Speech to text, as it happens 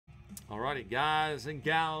Alrighty, guys and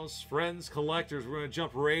gals, friends, collectors, we're going to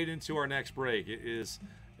jump right into our next break. It is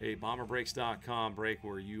a BomberBreaks.com break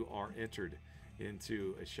where you are entered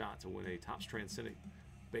into a shot to win a Topps Transcendent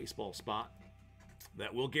baseball spot.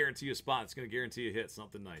 That will guarantee you a spot. It's going to guarantee a hit,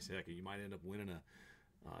 something nice. Heck, you might end up winning a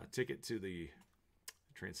ticket to the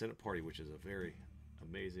Transcendent Party, which is a very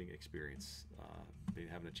amazing experience.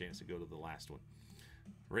 Having a chance to go to the last one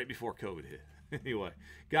right before COVID hit. Anyway,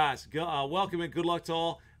 guys, welcome and good luck to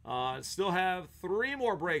all. Still have 3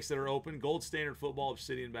 more breaks that are open: Gold Standard Football,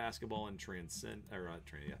 Obsidian Basketball, and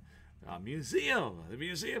Museum, the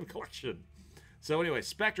Museum Collection. So anyway,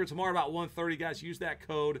 Spectre tomorrow about 1:30, guys. Use that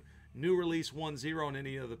code new release 10 on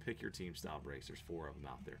any of the pick your team style breaks. There's 4 of them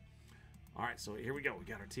out there. All right, so here we go. We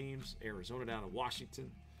got our teams: Arizona down to Washington.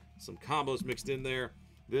 Some combos mixed in there.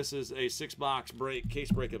 This is a 6-box break,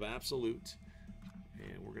 case break of Absolute.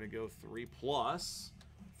 And we're going to go 3 plus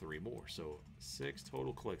 3 more. So 6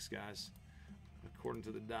 total clicks, guys, according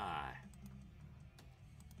to the die.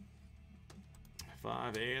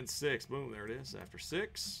 5 and 6. Boom, there it is. After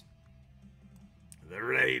 6, the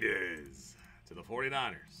Raiders to the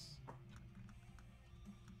 49ers.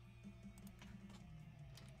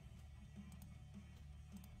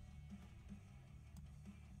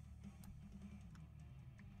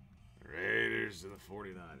 Raiders to the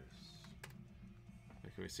 49ers.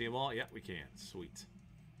 Can we see them all? Yep, we can. Sweet.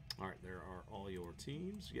 All right, there are all your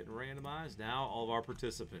teams getting randomized. Now all of our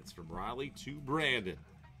participants from Riley to Brandon.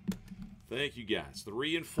 Thank you, guys.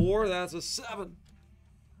 3 and 4, that's a 7.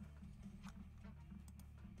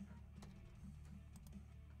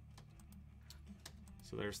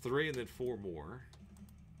 So there's 3 and then 4 more.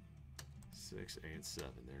 6 and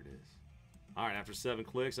 7, there it is. All right, after 7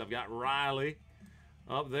 clicks, I've got Riley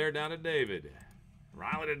up there down to David.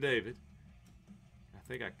 Riley to David. I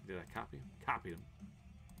think did I copy him? Copied him.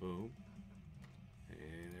 Boom.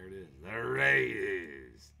 And there it is. The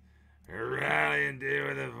Raiders. Rallying to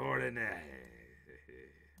with the 49ers.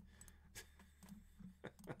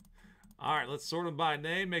 All right, let's sort them by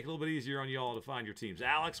name. Make it a little bit easier on y'all to find your teams.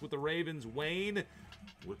 Alex with the Ravens. Wayne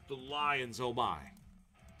with the Lions. Oh, my.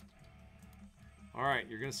 All right,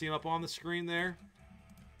 you're going to see them up on the screen there.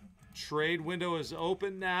 Trade window is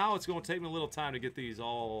open now. It's going to take me a little time to get these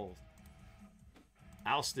all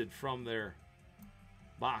ousted from their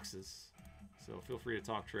boxes. So feel free to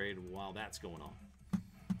talk trade while that's going on.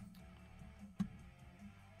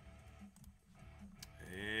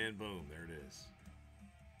 And boom, there it is.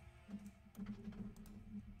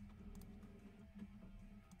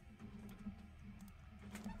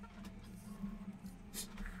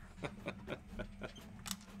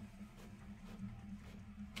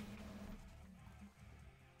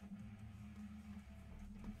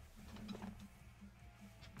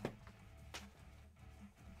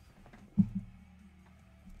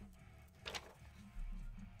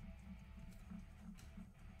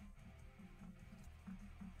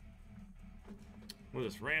 What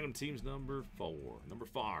is this? Random teams number 4. Number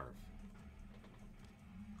 5.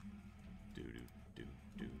 Do, do, do,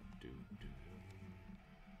 do, do,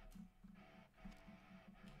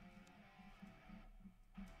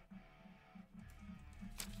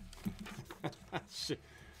 do.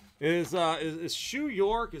 Is Shoe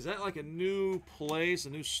York, is that like a new place, a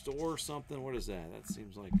new store or something? What is that? That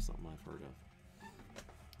seems like something I've heard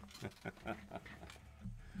of.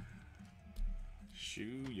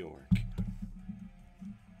 Shoe York.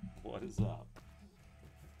 What is up?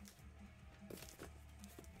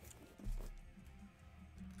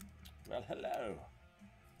 Well, hello.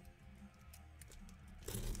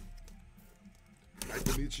 Nice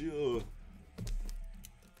to meet you.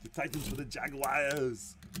 The Titans for the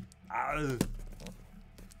Jaguars. Ah.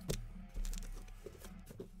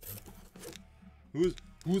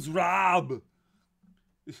 Who's Rob?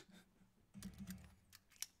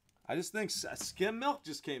 I just think Skim Milk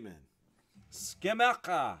just came in.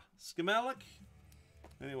 Skimelic.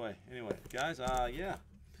 Anyway, guys, yeah.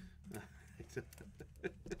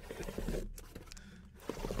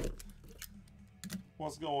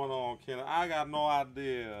 What's going on, Ken? I got no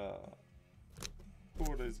idea.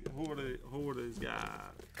 Who are these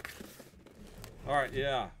guys? All right,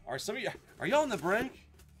 yeah. Are y'all on the break?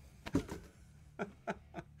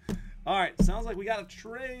 All right, sounds like we got a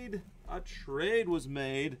trade. A trade was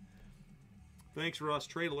made. Thanks, Russ.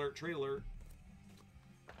 Trade alert, trade alert.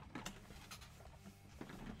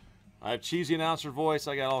 I have cheesy announcer voice.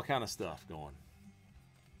 I got all kind of stuff going.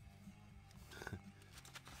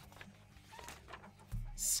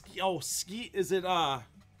 Is it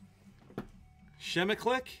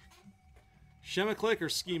Shemaclick? Shemaclick or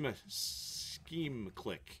Scheme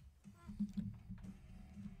Click?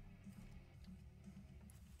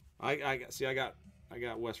 I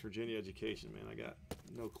got West Virginia education, man. I got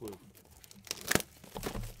no clue.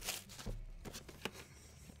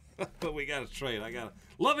 But we got to trade.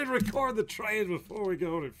 Let me record the trade before we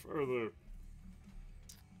go any further.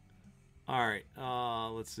 All right,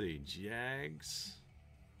 let's see. Jags.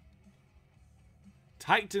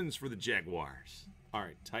 Titans for the Jaguars. All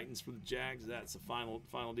right, Titans for the Jags. That's the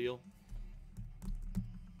final deal.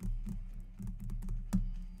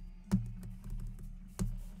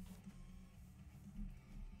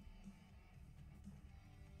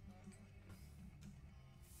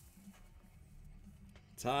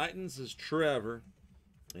 Titans is Trevor,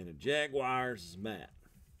 and the Jaguars is Matt.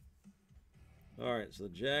 All right, so the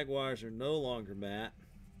Jaguars are no longer Matt.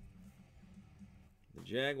 The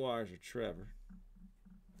Jaguars are Trevor.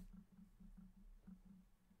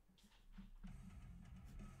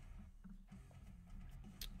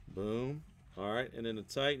 Boom. All right, and then the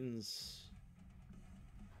Titans.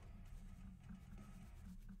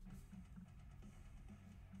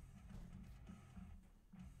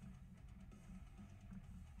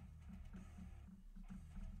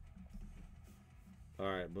 All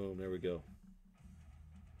right, boom, there we go.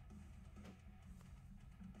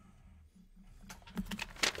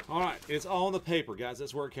 All right, it's all on the paper, guys.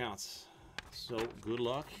 That's where it counts. So good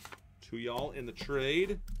luck to y'all in the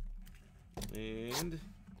trade. And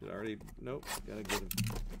did I already? Nope, gotta get him.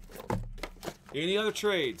 Any other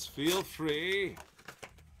trades? Feel free.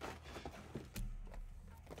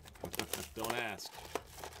 Don't ask.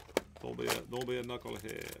 Don't be a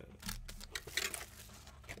knucklehead.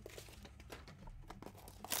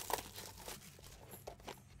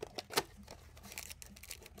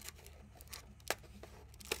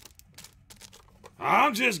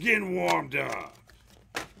 I'm just getting warmed up.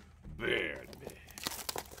 Bear me.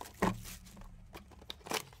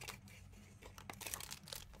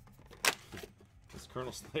 As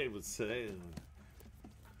Colonel Slade would say,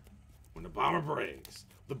 when the bomber breaks,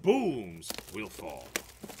 the booms will fall.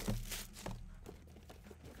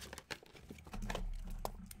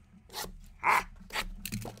 Ha!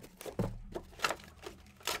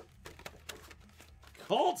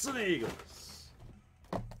 Colts and Eagles.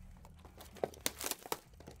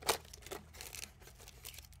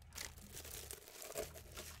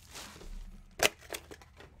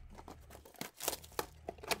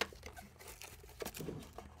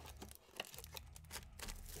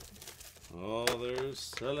 Oh,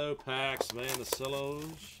 there's cello packs, man. The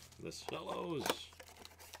cellos. The cellos.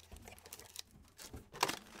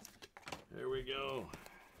 There we go.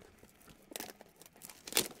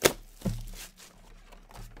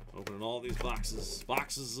 Opening all these boxes.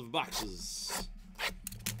 Boxes of boxes.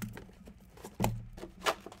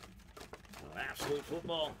 Absolute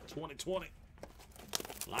Football 2020.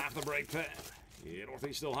 Live the break pad. Yeah,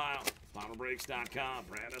 Northeast Ohio. BomberBreaks.com.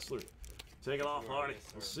 Brad Essler. Take it off, Artie.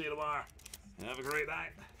 We'll see you tomorrow. Have a great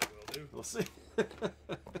night. Will do. We'll see.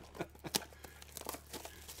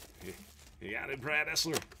 You got it, Brad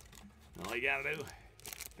Essler. All you got to do,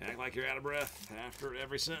 act like you're out of breath after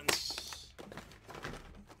every sentence.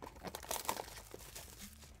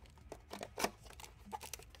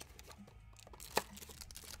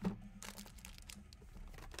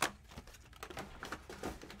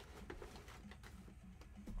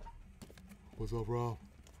 What's up, Rob?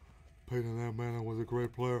 Peyton that man was a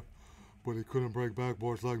great player, but he couldn't break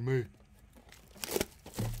backboards like me.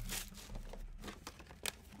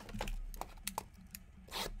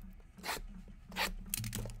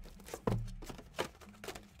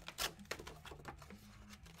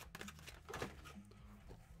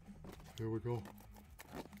 Here we go.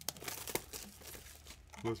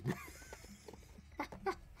 Let's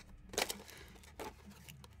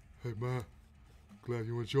Hey man, glad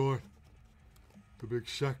you enjoyed the big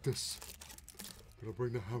Shactus. Gonna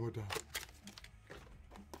bring the hammer down.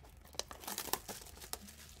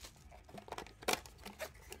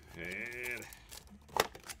 And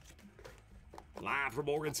live from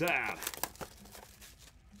Morgantown.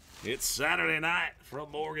 It's Saturday night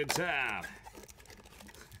from Morgantown.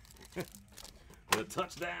 The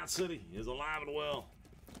touchdown city is alive and well.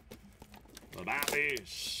 The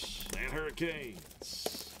Baptists and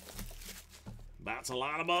Hurricanes. About to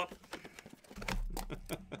line them up.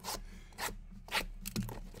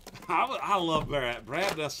 I love Brad.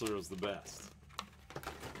 Brad Essler was the best.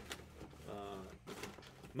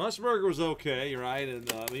 Musburger was okay, right? And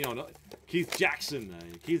Keith Jackson.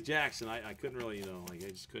 I couldn't really, I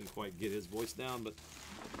just couldn't quite get his voice down. But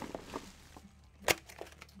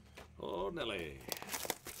oh, Nelly.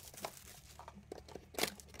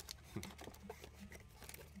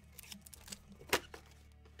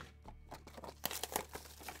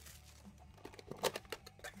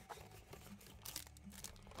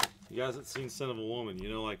 You guys have seen Son of a Woman, you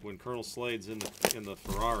know, like when Colonel Slade's in the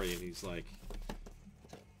Ferrari and he's like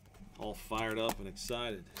all fired up and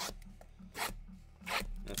excited.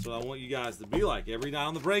 That's what I want you guys to be like every night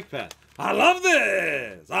on the brake pad. I love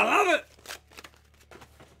this! I love it!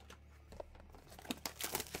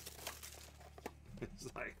 It's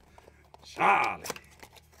like, Charlie.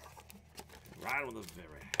 Right on the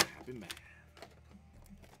very happy man.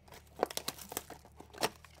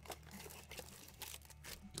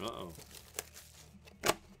 Uh-oh.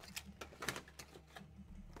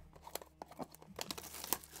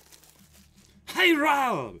 Hey,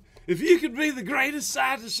 Rob! If you could be the greatest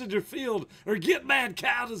scientist in your field or get mad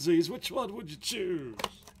cow disease, which one would you choose?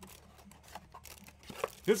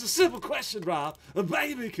 It's a simple question, Rob. A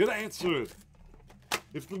baby could answer it.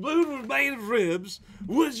 If the moon were made of ribs,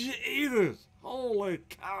 would you eat it? Holy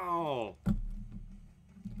cow.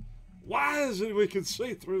 Why is it we can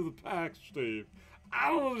see through the pack, Steve? I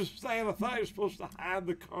don't understand. I thought you were supposed to hide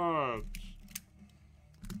the cards.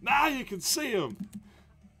 Now you can see them.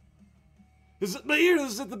 Is it me or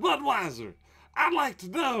is it the Budweiser? I'd like to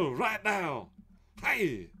know right now.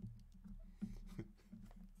 Hey.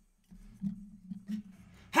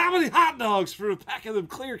 How many hot dogs for a pack of them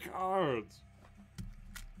clear cards?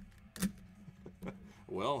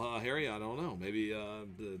 Well, Harry, I don't know. Maybe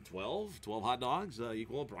 12 hot dogs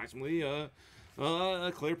equal approximately a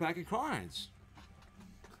clear pack of cards.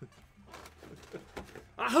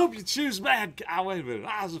 I hope you choose mad. Oh, wait a minute.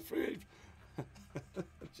 I was afraid.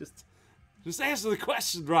 Just answer the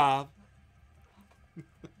question, Rob.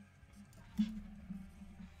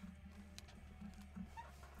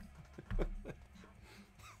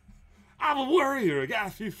 I'm a worrier. I got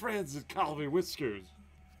a few friends that call me Whiskers.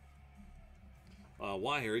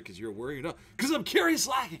 Why, Harry? Because you're a worrier? No, because I'm curious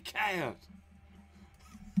like a cat.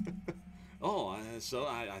 Oh, so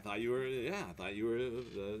I thought you were, yeah, I thought you were a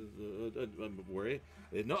worrier.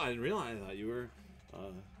 No, I didn't realize. I thought you were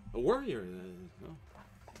a worrier. No.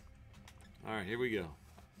 All right, here we go.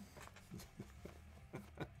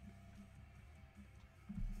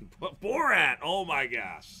 Borat! Oh my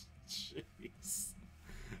gosh. Jeez.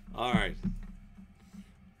 All right.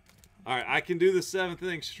 All right, I can do the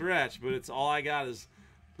 7th-inning stretch, but it's all I got is,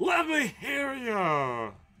 let me hear you.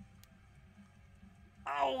 I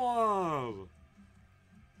won.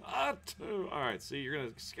 I too. All right, see, you're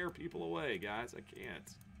going to scare people away, guys. I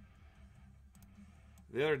can't.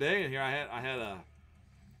 The other day in here, I had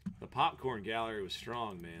the popcorn gallery was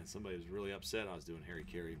strong, man. Somebody was really upset I was doing Harry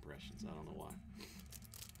Carey impressions. I don't know why.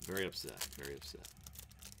 Very upset. Very upset.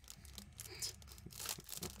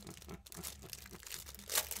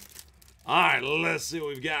 All right, let's see what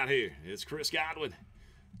we've got here. It's Chris Godwin.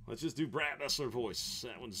 Let's just do Brad Nessler voice.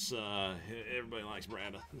 That one's, everybody likes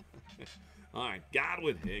Brad. All right,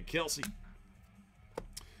 Godwin and Kelsey.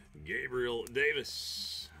 Gabriel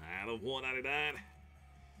Davis out of 199.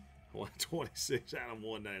 126 out of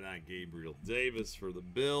 199. Gabriel Davis for the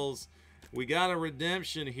Bills. We got a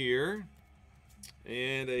redemption here.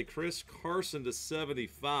 And a Chris Carson to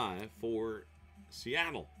 75 for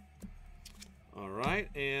Seattle. All right,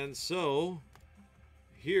 and so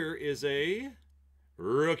here is a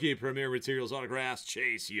rookie Premier Materials autographs,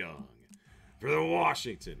 Chase Young for the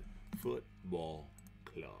Washington Football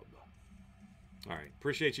Club. All right,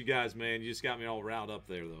 appreciate you guys, man. You just got me all riled up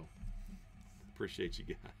there, though. Appreciate you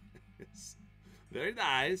guys. Very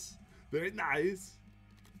nice. Very nice.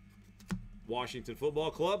 Washington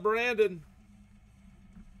Football Club, Brandon.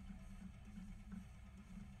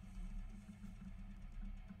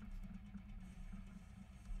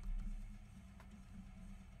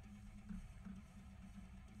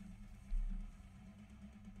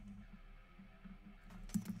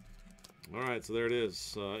 All right, so there it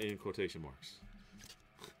is in quotation marks.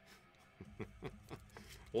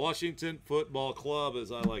 Washington Football Club,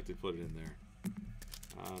 as I like to put it in there.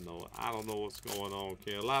 I don't know what's going on,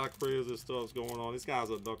 Ken. A lot of crazy stuff's going on. This guy's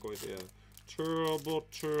a knucklehead. Terrible,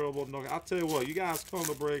 terrible knucklehead. I'll tell you what, you guys come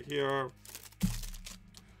to break here.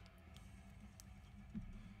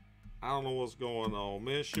 I don't know what's going on.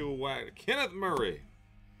 Minshew Wagner. Kenneth Murray.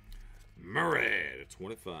 Murray to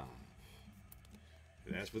 25.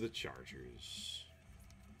 And that's for the Chargers.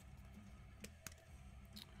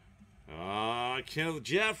 Kenneth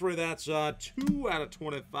Jeffrey, that's 2 out of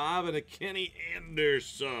 25. And a Kenny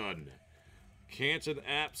Anderson. Canton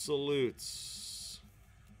Absolutes.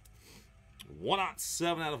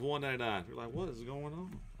 107 out of 199. You're like, what is going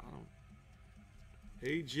on? I don't.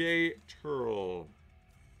 AJ Turl.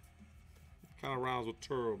 Kind of rhymes with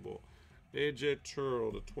terrible. AJ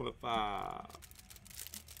Turl to 25.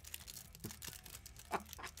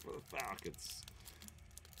 For the Falcons.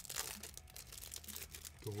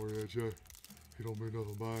 Don't worry, AJ. He don't mean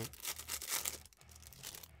nothing by it.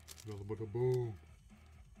 Nothing but a boom.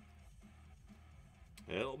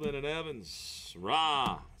 Hellman and Evans.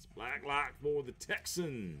 Rah. It's black lock for the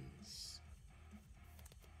Texans.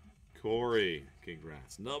 Corey.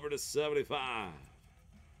 Congrats. Number to 75.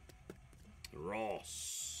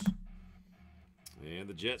 Ross. And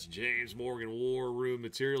the Jets, James Morgan, War Room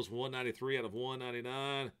Materials, 193 out of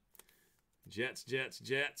 199. Jets,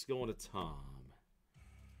 going to Tom.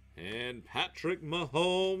 And Patrick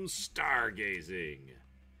Mahomes, stargazing.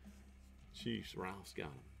 Chiefs, Ralph's got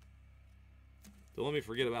him. Don't let me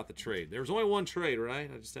forget about the trade. There was only one trade,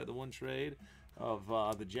 right? I just had the one trade of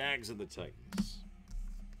the Jags and the Titans.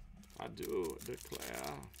 I do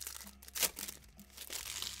declare.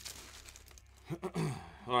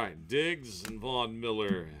 All right, Diggs and Von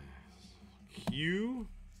Miller. Q.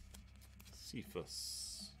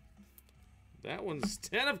 Cephas. That one's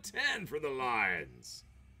 10 of 10 for the Lions.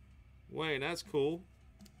 Wayne, that's cool.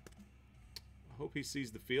 I hope he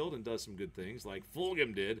sees the field and does some good things like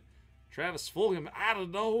Fulgham did. Travis Fulgham out of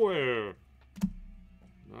nowhere.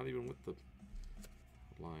 Not even with the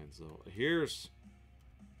Lions, though. Here's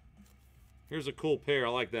a cool pair. I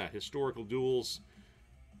like that. Historical duels.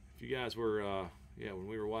 If you guys were, when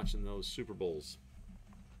we were watching those Super Bowls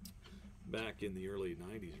back in the early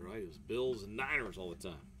 90s, right? It was Bills and Niners all the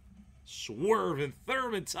time. Swerve and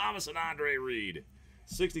Thurman Thomas and Andre Reed.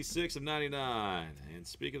 66 of 99. And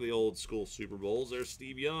speaking of the old school Super Bowls, there's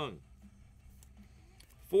Steve Young.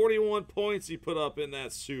 41 points he put up in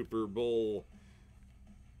that Super Bowl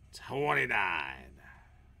 29.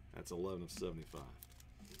 That's 11 of 75.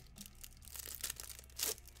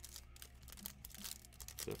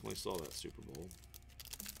 Definitely saw that Super Bowl.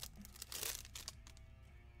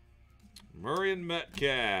 Murray and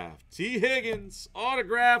Metcalf. T. Higgins.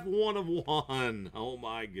 Autograph 1 of 1. Oh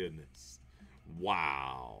my goodness.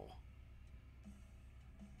 Wow.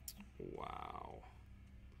 Wow.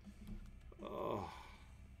 Oh.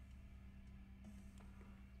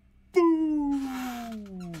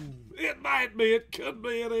 Boom. It might be. It could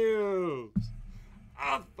be. It is.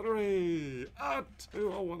 A 3. A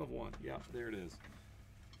 2. A 1 of 1. Yep, there it is.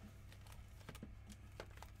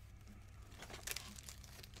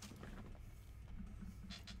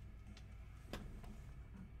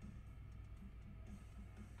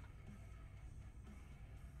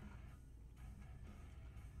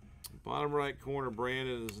 Bottom right corner,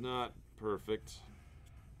 Brandon is not perfect.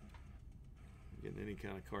 Getting any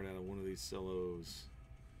kind of card out of one of these cellos.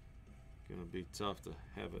 Gonna be tough to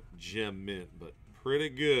have a gem mint, but pretty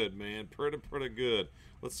good, man. Pretty good.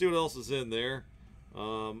 Let's see what else is in there.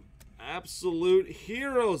 Absolute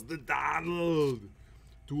Heroes, the Donald.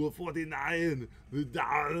 2 of 49, the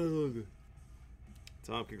Donald.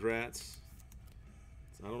 Tom, congrats.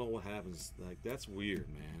 I don't know what happens. Like, that's weird,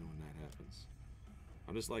 man, when that happens.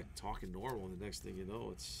 I'm just like talking normal, and the next thing you know,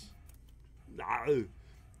 it's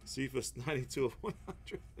Cephas 92 of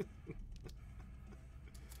 100.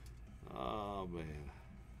 Oh man,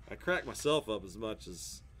 I crack myself up as much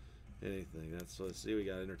as anything. That's what I see. We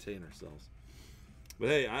gotta entertain ourselves. But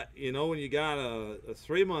hey, when you got a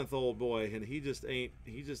 3-month-old boy and he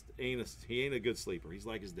ain't a good sleeper. He's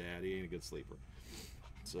like his dad. He ain't a good sleeper.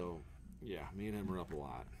 So yeah, me and him are up a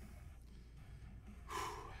lot.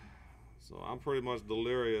 So I'm pretty much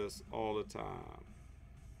delirious all the time.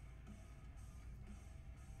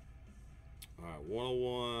 All right,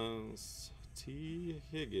 101s. T.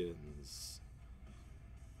 Higgins.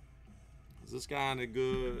 Is this guy any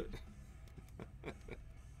good?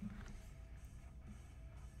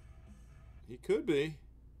 He could be.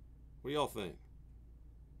 What do y'all think?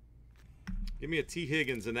 Give me a T.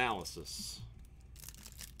 Higgins analysis.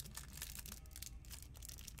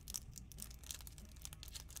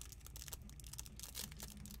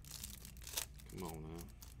 Come on now.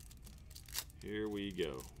 Here we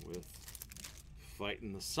go with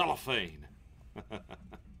fighting the cellophane.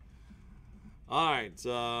 All right,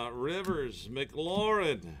 Rivers,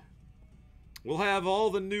 McLaurin. We'll have all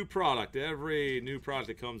the new product, every new product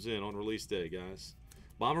that comes in on release day, guys.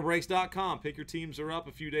 BomberBreaks.com. Pick your teams are up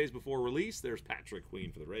a few days before release. There's Patrick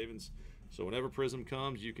Queen for the Ravens. So whenever Prism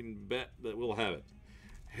comes, you can bet that we'll have it.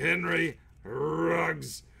 Henry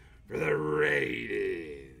Ruggs for the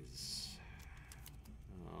Raiders.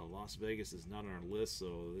 Las Vegas is not on our list,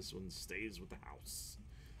 so this one stays with the house.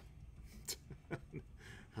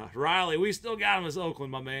 Riley, we still got him as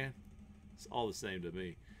Oakland, my man. It's all the same to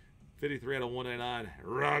me. 53 out of 199.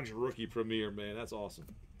 Ruggs rookie premier, man. That's awesome.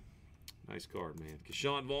 Nice card, man.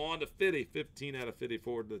 Keshawn Vaughn to 50. 15 out of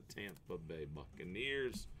 54 to the Tampa Bay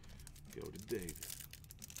Buccaneers. Go to David.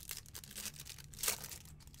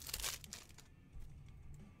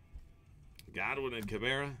 Godwin and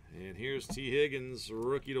Camara. And here's T. Higgins,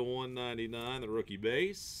 rookie to 199, the rookie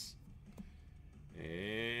base.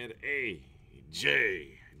 And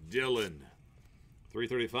A.J. Dillon,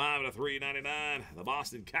 335 to 399, the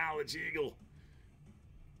Boston College Eagle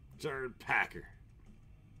turned Packer.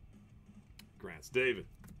 Congrats, David.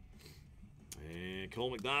 And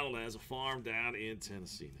Cole McDonald has a farm down in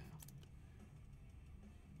Tennessee now.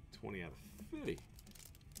 20 out of 50.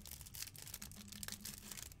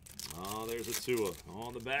 Oh, there's a Tua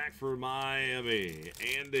on the back for Miami.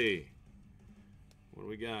 Andy. What do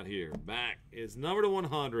we got here? Back is number to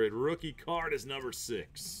 100. Rookie card is number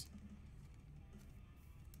 6.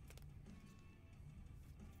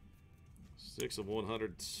 6 of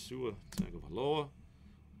 100. Tua Tagovailoa.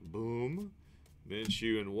 Boom.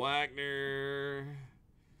 Minshew and Wagner.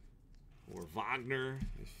 Or Wagner,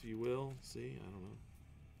 if you will. See, I don't know.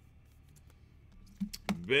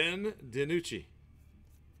 Ben DiNucci.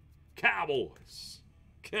 Cowboys.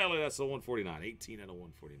 Kelly, that's a 149. 18 out of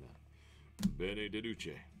 149. Benny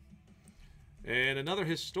DiNucci. And another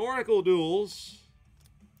historical duels.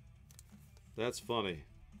 That's funny.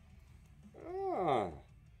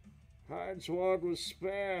 Heinz Ward was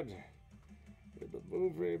spared in the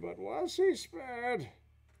movie, but was he spared?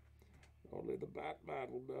 Only the Batman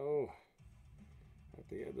will know at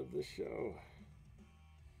the end of the show.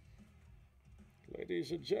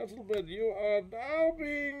 Ladies and gentlemen, you are now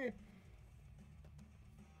being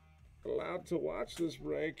allowed to watch this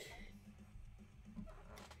break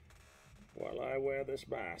while I wear this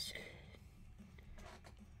mask.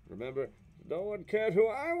 Remember, no one cared who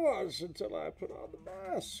I was until I put on the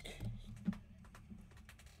mask.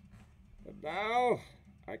 And now,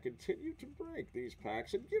 I continue to break these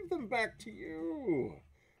packs and give them back to you,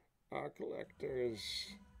 our collectors.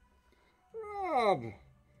 Rob,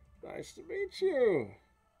 nice to meet you.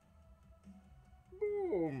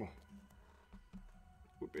 Boom.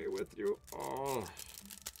 We'll be with you all.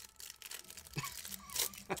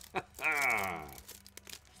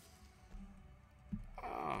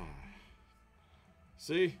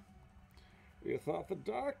 See? You thought the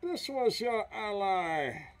darkness was your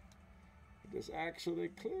ally. It is actually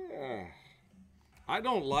clear. I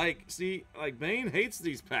don't like, see, like Bane hates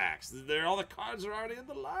these packs. All the cards are already in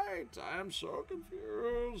the light. I am so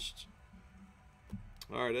confused.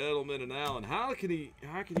 All right, Edelman and Allen. How can he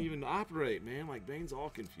even operate, man? Like Bane's all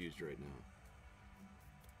confused right now.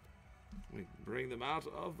 We bring them out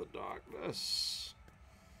of the darkness.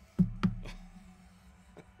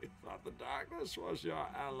 You thought the darkness was your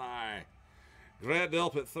ally. Grant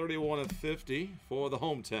Delp at 31 of 50 for the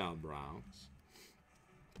hometown Browns.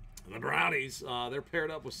 The Brownies, they're paired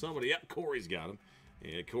up with somebody. Yep, Corey's got him.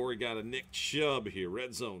 And Corey got a Nick Chubb here.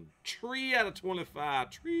 Red zone. Tree out of 25.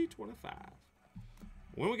 Tree 25.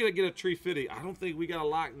 When are we going to get a Tree 50? I don't think we got a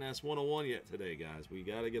Loch Ness 101 yet today, guys. We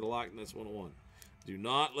got to get a Loch Ness 101. Do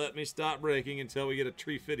not let me stop breaking until we get a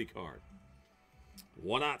Tree 50 card.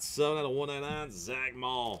 107 out of 199, Zach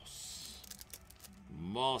Moss.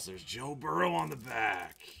 Moss, there's Joe Burrow on the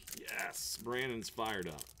back. Yes, Brandon's fired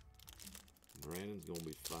up. Brandon's going to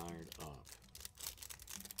be fired up.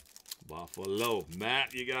 Buffalo.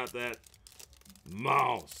 Matt, you got that?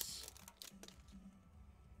 Moss.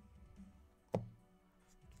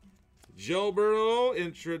 Joe Burrow,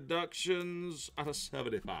 introductions out of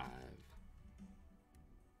 75.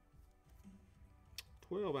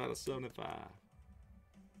 12 out of 75.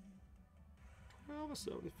 12 of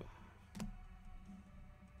 75.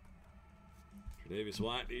 Tre'Davious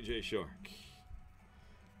White, DJ Shark.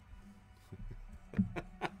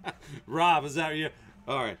 Rob, is that you?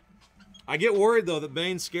 All right. I get worried, though, that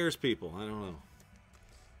Bane scares people. I don't know.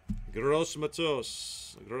 Gross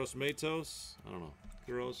Matos. Gross Matos? I don't know.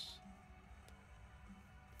 Gross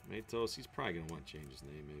Matos. He's probably going to want to change his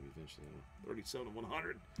name maybe eventually. 37 to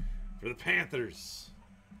 100 for the Panthers.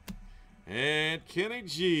 And Kenny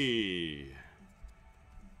G.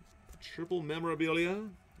 Triple memorabilia.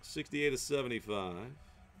 68 of 75.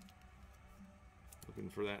 Looking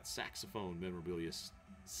for that saxophone memorabilia.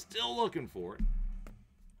 Still looking for it.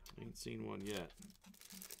 Ain't seen one yet.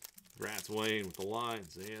 Grats Wayne with the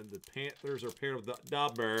Lions. And the Panthers are paired with the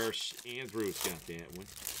Bears. Andrews got that one.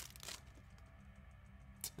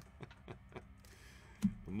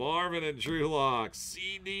 Marvin and Drew Lock.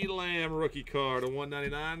 C.D. Lamb rookie card. A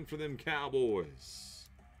 199 for them Cowboys.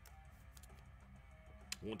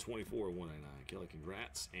 124 of 199. Kelly,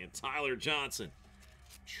 congrats. And Tyler Johnson.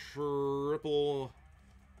 Triple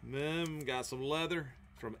mem. Got some leather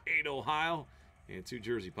from 8 Ohio. And 2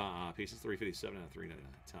 jersey pieces. 357 out of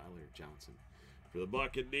 399. Tyler Johnson. For the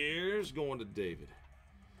Buccaneers, going to David.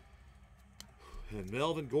 And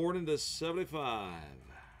Melvin Gordon to 75.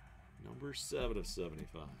 Number 7 of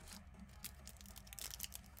 75.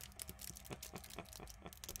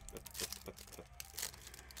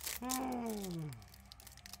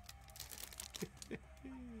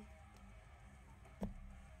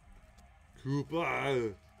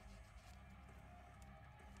 Cooper.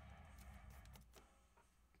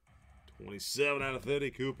 27 out of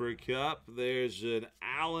 50, Cooper Cup. There's an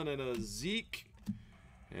Allen and a Zeke.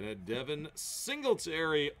 And a Devin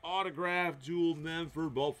Singletary autograph dual mem for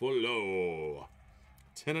Buffalo.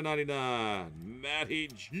 10 of 99, Matty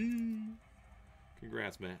G.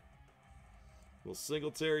 Congrats, Matt. Little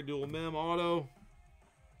Singletary dual mem auto.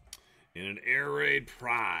 And an Air Raid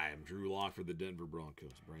Prime. Drew Lock for the Denver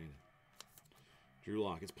Broncos. Brandon. Drew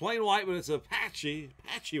Lock. It's plain white, but it's a patchy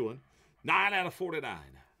one. 9 out of 49.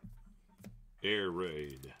 Air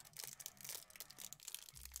Raid.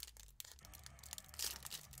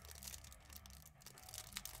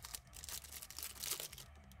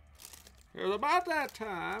 It was about that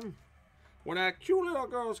time when that cute little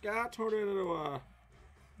Girl Scout turned into a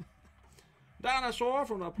dinosaur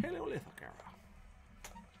from the Paleolithic era.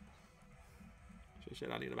 She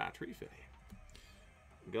said, I need to buy a tree fitty.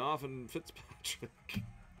 Goff and Fitzpatrick.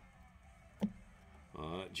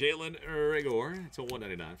 Jalen Rigor. It's a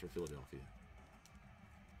 $1.99 for Philadelphia.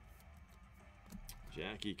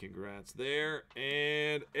 Jackie, congrats there.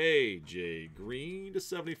 And AJ Green to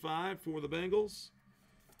 75 for the Bengals.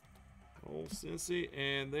 Old Cincy.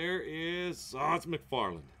 And there is, it's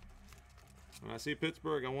McFarland. When I see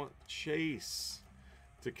Pittsburgh, I want Chase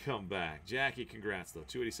to come back. Jackie, congrats though.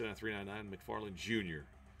 287 399. McFarland Jr.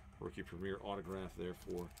 Rookie Premier autograph there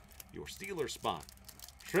for your Steelers spot.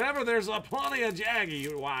 Trevor, there's plenty of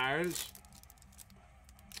Jaguars.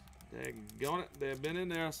 Daggone it. They've been in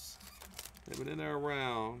there. They've been in there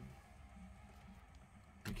around.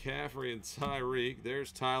 McCaffrey and Tyreek.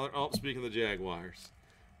 There's Tyler. Oh, speaking of the Jaguars.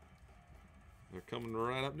 They're coming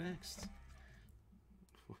right up next.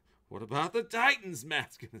 What about the Titans,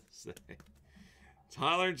 Matt's going to say.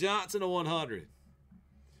 Tyler Johnson, a 100.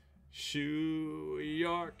 Shoe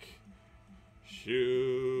York.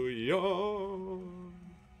 Shoe York.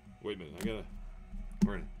 Wait a minute. I got to...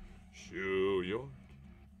 We're in Shoe York.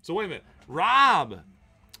 So wait a minute. Rob,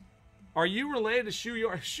 are you related to Shoe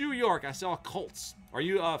York? Shoe York, I saw Colts. Are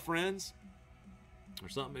you friends? Or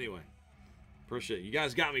something anyway. Appreciate it. You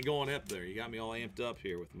guys got me going up there. You got me all amped up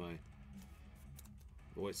here with my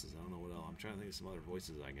voices. I don't know what else. I'm trying to think of some other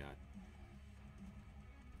voices I got.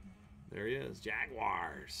 There he is.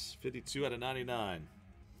 Jaguars. 52 out of 99.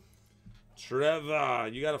 Trevor,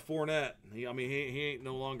 you got a Fournette. He ain't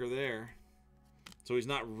no longer there. So he's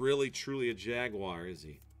not really truly a Jaguar, is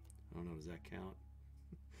he? I don't know. Does that count?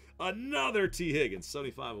 Another T. Higgins.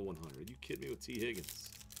 75 of 100. Are you kidding me with T. Higgins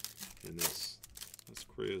in this? That's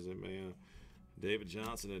crazy, man. David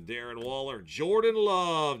Johnson and Darren Waller. Jordan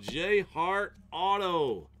Love. Jay Hart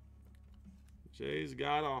auto. Jay's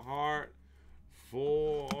got a heart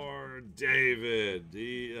for David.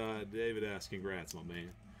 David asks, congrats, my man.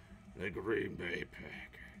 The Green Bay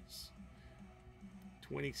Packers.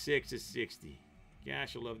 26 to 60.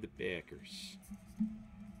 Gosh, I love the Packers.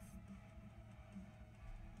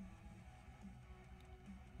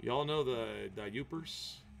 Y'all know the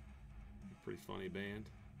Youpers? Pretty funny band.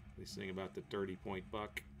 They sing about the 30-point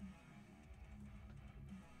buck.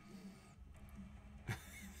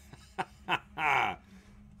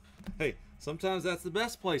 Hey, sometimes that's the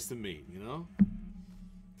best place to meet, you know?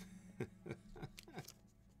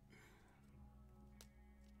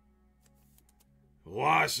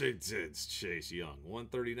 Washington's Chase Young.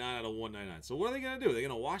 139 out of 199. So what are they going to do? Are they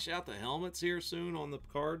going to wash out the helmets here soon on the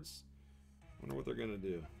cards? I wonder what they're going to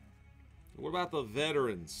do. What about the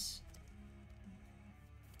veterans?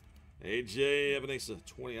 AJ Ebenezer,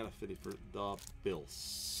 20 out of 50 for the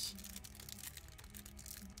Bills.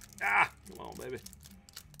 Ah, come on, baby.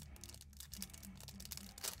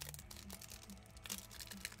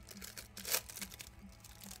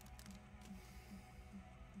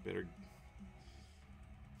 Better.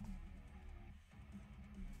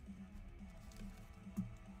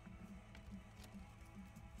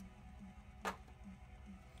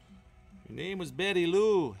 Her name was Betty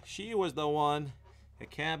Lou. She was the one. A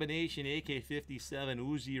combination AK-57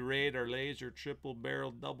 Uzi Raider laser triple barrel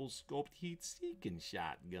double scoped heat seeking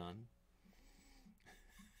shotgun.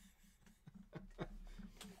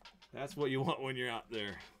 That's what you want when you're out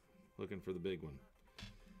there looking for the big one.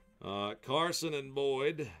 Carson and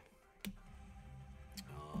Boyd.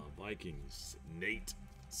 Vikings. Nate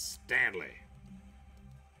Stanley.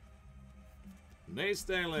 Nate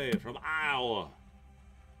Stanley from Iowa.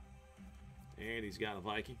 And he's got a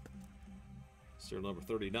Viking. Serial number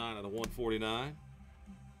 39 out of 149.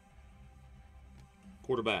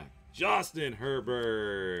 quarterback, Justin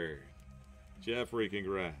Herbert. Jeffrey,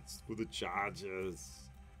 congrats with the Chargers.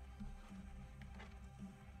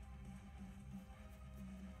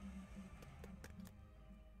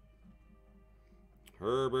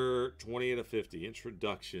 Herbert, 20/50.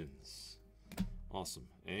 Introductions. Awesome.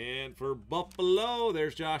 And for Buffalo,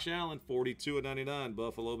 there's Josh Allen, 42/99.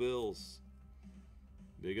 Buffalo Bills.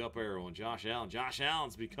 Big up arrow on Josh Allen. Josh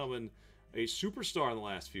Allen's becoming a superstar in the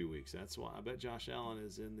last few weeks. That's why I bet Josh Allen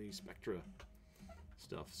is in the Spectra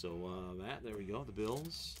stuff. So, there we go. The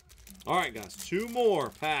Bills. All right, guys. 2 more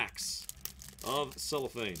packs of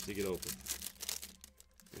cellophane to get open.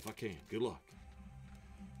 If I can. Good luck.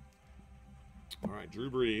 All right, Drew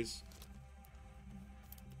Brees.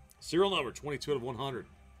 Serial number 22/100.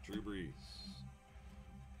 Drew Brees.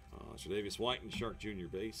 Tre'Davious White and Shark Jr.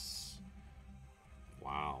 base.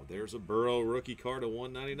 Wow, there's a Burrow rookie card of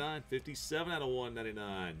 199.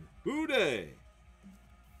 57/199. Bouday.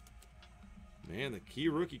 Man, the key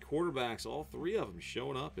rookie quarterbacks, all 3 of them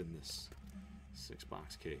showing up in this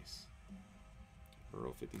 6-box case.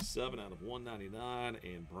 Burrow 57/199.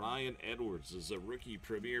 And Brian Edwards is a rookie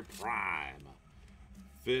Premier Prime.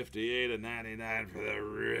 58/99 for the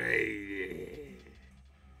Raiders.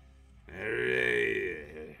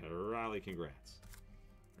 Riley, congrats.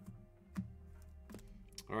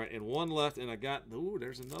 All right, and 1 left, and I got, ooh,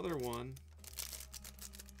 there's another one.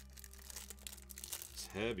 It's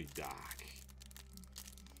heavy, Doc.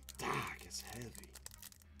 Doc is heavy.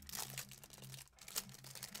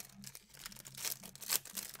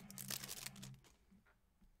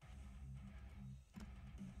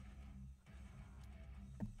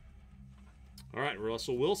 All right,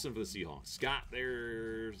 Russell Wilson for the Seahawks. Scott,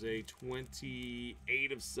 there's a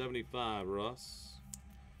 28/75, Russ.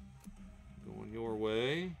 Going your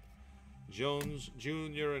way. Jones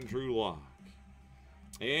Jr. and Drew Lock.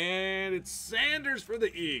 And it's Sanders for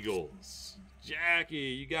the Eagles. Jackie,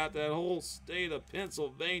 you got that whole state of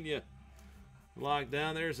Pennsylvania locked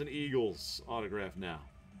down. There's an Eagles autograph now.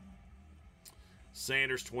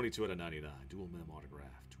 Sanders, 22/99. Dual mem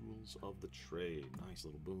autograph. Tools of the trade. Nice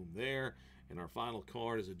little boom there. And our final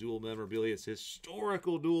card is a dual memorabilia. It's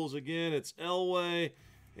historical duels again. It's Elway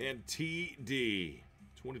and TD.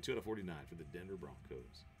 22/49 for the Denver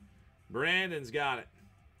Broncos. Brandon's got it.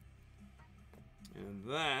 And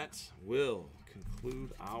that will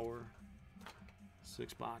conclude our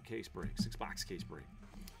 6-box case break. 6-box case break.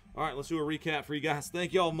 All right, let's do a recap for you guys.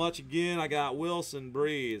 Thank you all much again. I got Wilson,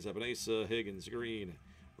 Breeze, Ebenezer, Higgins, Green,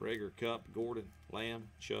 Rager, Cup, Gordon,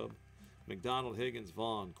 Lamb, Chubb, McDonald, Higgins,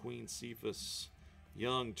 Vaughn, Queen, Cephas,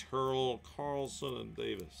 Young, Turl, Carlson, and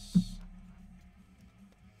Davis.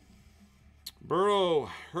 Burrow,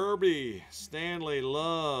 Herbie, Stanley,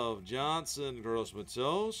 Love, Johnson,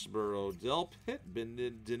 Gross-Matos, Burrow, Delpit,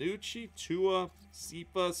 Danucci, Tua,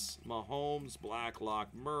 Cephas, Mahomes,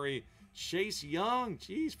 Blacklock, Murray, Chase Young.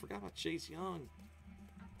 Jeez, forgot about Chase Young.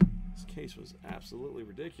 This case was absolutely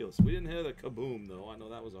ridiculous. We didn't hit a kaboom, though. I know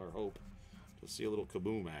that was our hope to see a little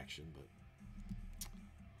kaboom action, but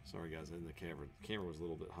sorry, guys, in the camera. The camera was a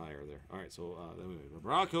little bit higher there. All right, so the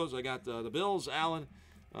Broncos, I got the Bills, Allen,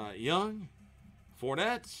 Young,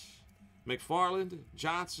 Fournette, McFarland,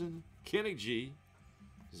 Johnson, Kenny G,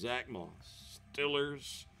 Zach Moss,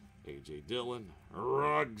 Stillers, A.J. Dillon,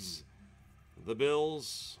 Ruggs, the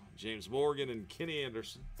Bills, James Morgan, and Kenny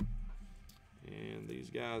Anderson. And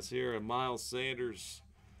these guys here are Miles Sanders,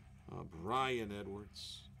 Brian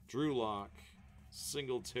Edwards, Drew Lock,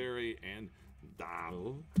 Singletary, and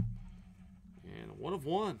Donald. And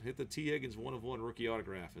 1/1. Hit the T. Higgins 1/1 rookie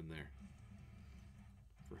autograph in there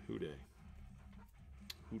for Houday.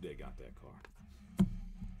 Houday got that card.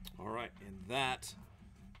 All right, and that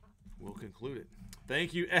will conclude it.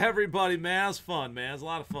 Thank you, everybody, man. It was fun, man. It was a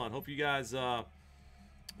lot of fun. Hope you guys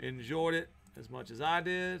enjoyed it as much as I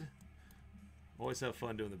did. Always have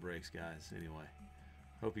fun doing the breaks, guys. Anyway,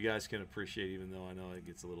 hope you guys can appreciate, even though I know it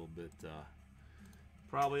gets a little bit,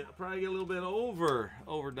 probably get a little bit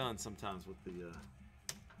overdone sometimes with the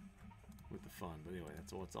fun. But anyway,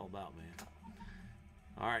 that's what it's all about, man.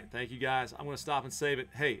 All right, thank you, guys. I'm going to stop and save it.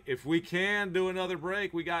 Hey, if we can do another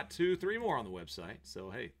break, we got 2, 3 more on the website.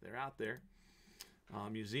 So, hey, they're out there.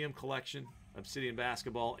 Museum Collection, Obsidian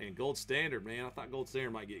Basketball, and Gold Standard, man. I thought Gold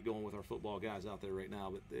Standard might get going with our football guys out there right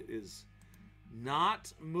now, but it is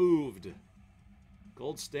not moved.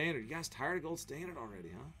 Gold Standard. You guys tired of Gold Standard already,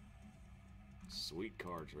 huh? Sweet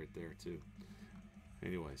cards right there, too.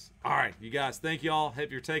 Anyways. All right, you guys, thank you all.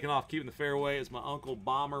 Hope you're taking off, keeping the fairway, as my Uncle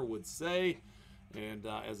Bomber would say. And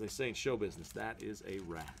as they say in show business, that is a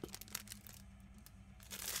wrap.